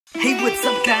Hey, what's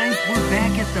up guys? We're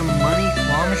back at the money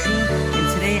claw machine,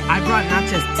 and today I brought not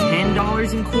just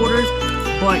 $10 in quarters,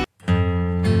 but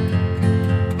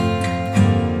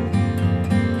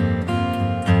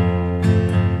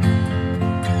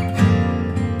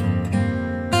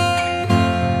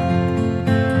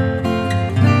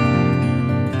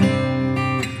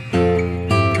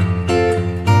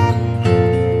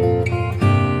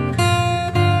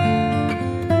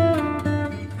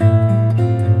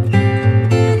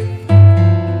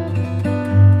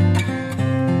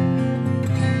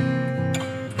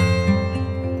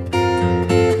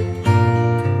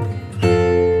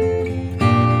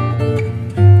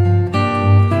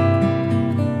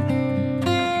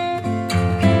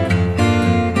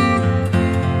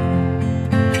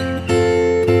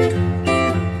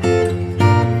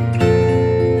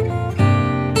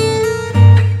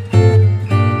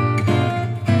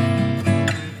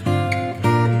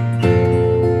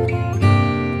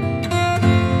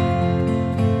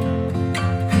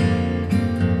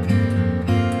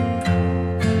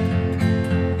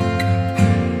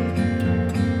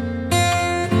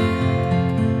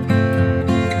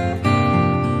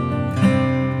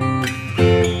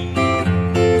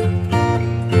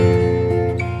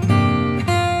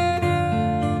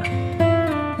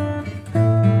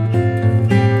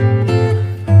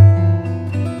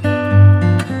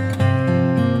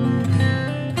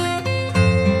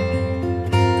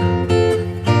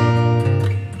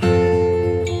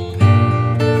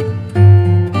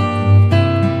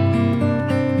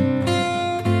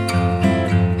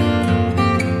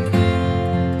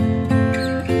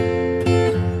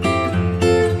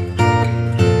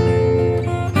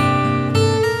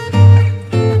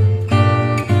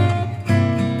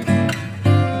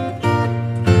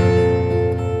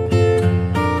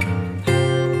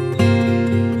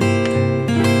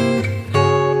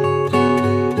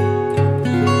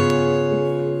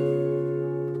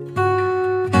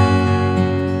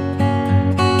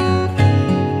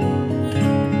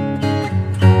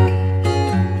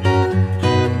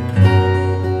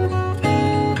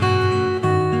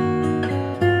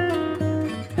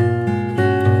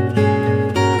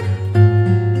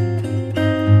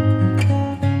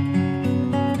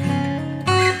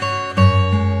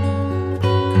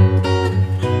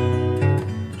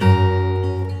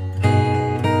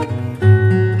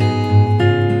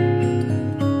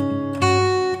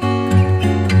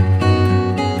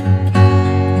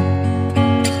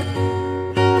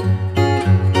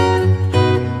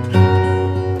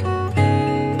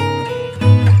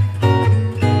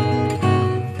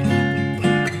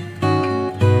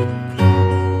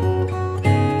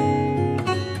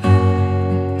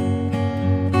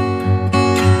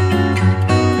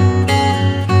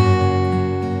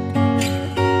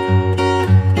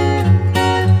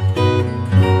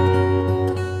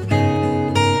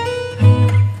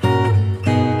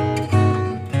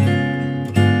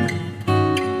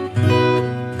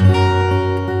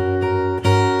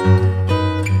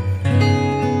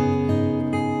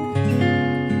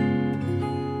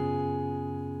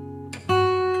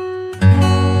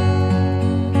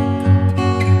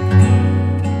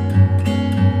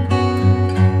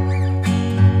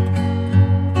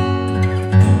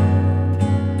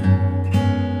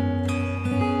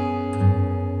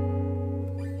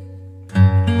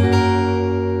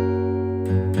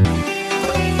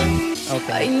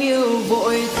anh yêu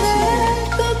vội thế,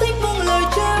 cứ thích buông lời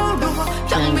trêu đùa,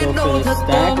 chẳng biết đâu thật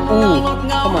tốt ngọt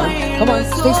ngào hay lời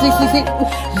xóa.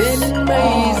 Đến bây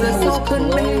giờ sau cơn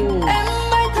mê, em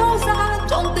mới thấu ra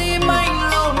trong tim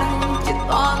anh lâu nay chỉ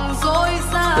toàn dối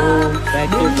gian.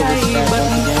 Đêm nay bận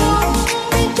không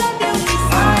biết cho điều gì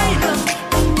sai lầm,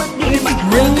 anh bật đi bật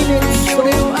anh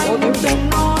điều anh đừng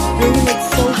nói.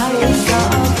 Hay giờ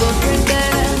vừa quên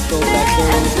đến,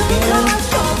 em thứ tha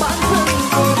cho bản thân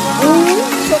tôi.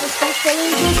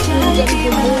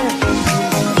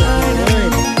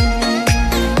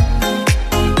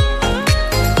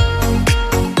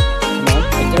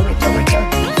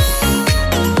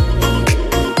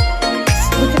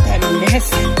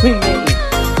 We made it.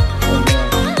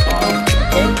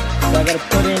 Okay, so I gotta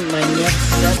put in my next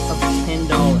set of $10.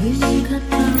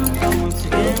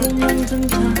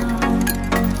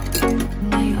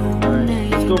 Alright,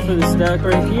 let's go for the stack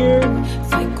right here.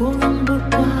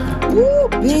 Ooh,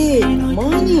 big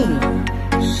money.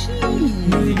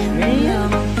 Sheesh, man.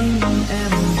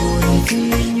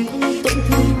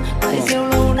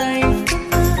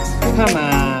 Come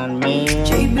on, man.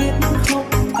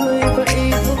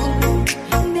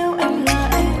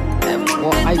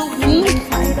 Well, I think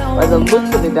by the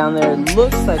looks of it down there, it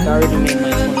looks like I already made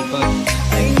my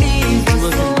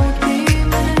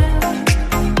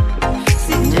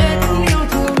 $20.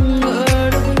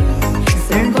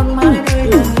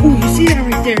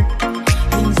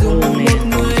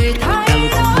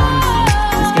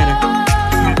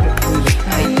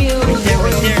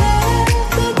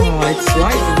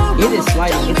 It is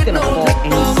sliding. It's gonna fall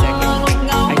any second.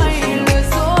 I just know.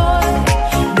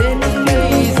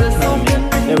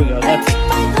 There we go. That's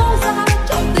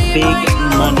big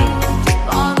money.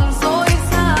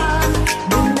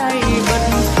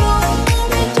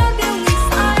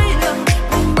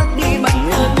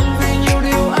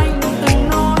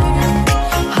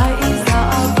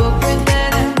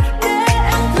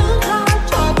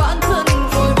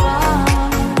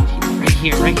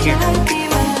 Right here.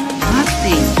 Not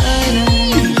these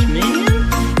keys, man.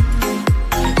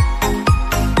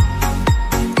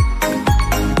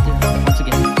 Once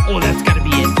again. Oh, that's gotta be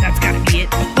it. That's gotta be it.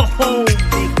 Oh,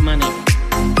 big money.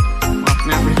 Well,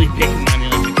 not really big money,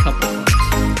 like a couple bucks.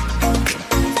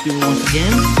 Let's do it once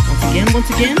again. Once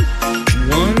again.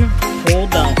 One whole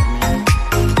dollar, man.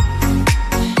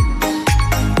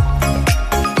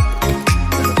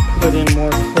 Put in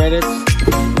more credits.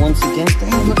 Once again,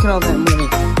 dang, look at all that money.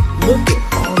 Look at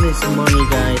all this money,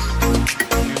 guys.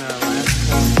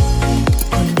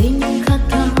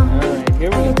 Alright,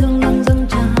 here we go.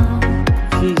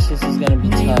 Jeez, this is gonna be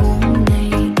tough.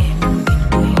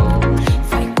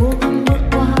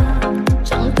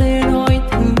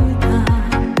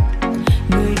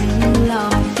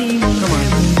 Come on.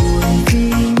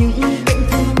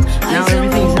 Now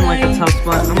everything's in like a tough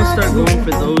spot. I'm gonna start going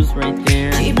for those right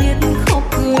there.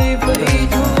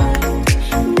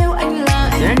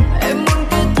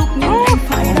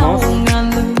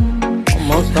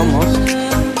 Almost.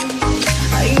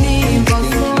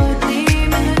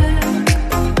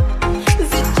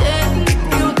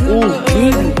 Ooh,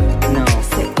 easy. No.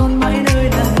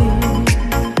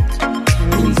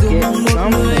 Please get something. This is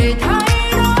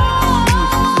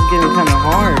getting kind of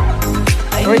hard.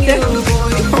 Right there.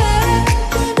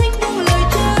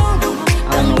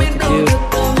 I don't know what to do.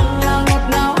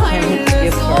 Can't hit the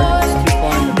gift card. It's too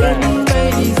far in the back.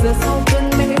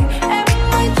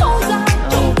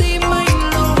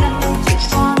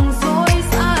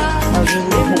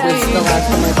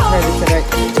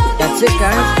 That's it,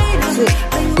 guys. That's it.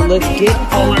 So let's get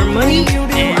all our money,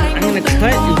 and I'm gonna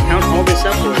cut and count all this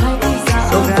up.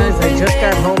 So guys, I just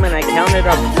got home and I counted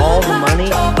up all the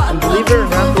money, and believe it or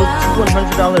not, those two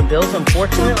 $100 bills,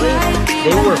 unfortunately,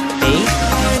 they were fake.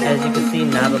 As you can see,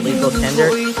 not a legal tender.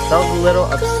 So I was a little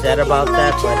upset about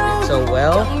that, but it's so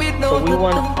well. So we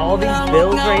won all these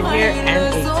bills right here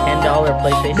and a $10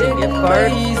 PlayStation gift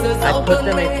card. I put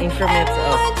them in increments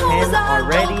of 10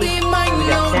 already. We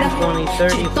got 10, 20,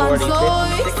 30, 40, 50,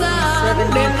 60,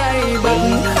 70, 80,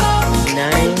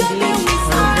 90,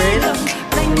 100.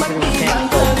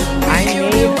 I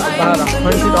made about $100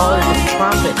 of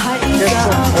profit just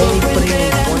from only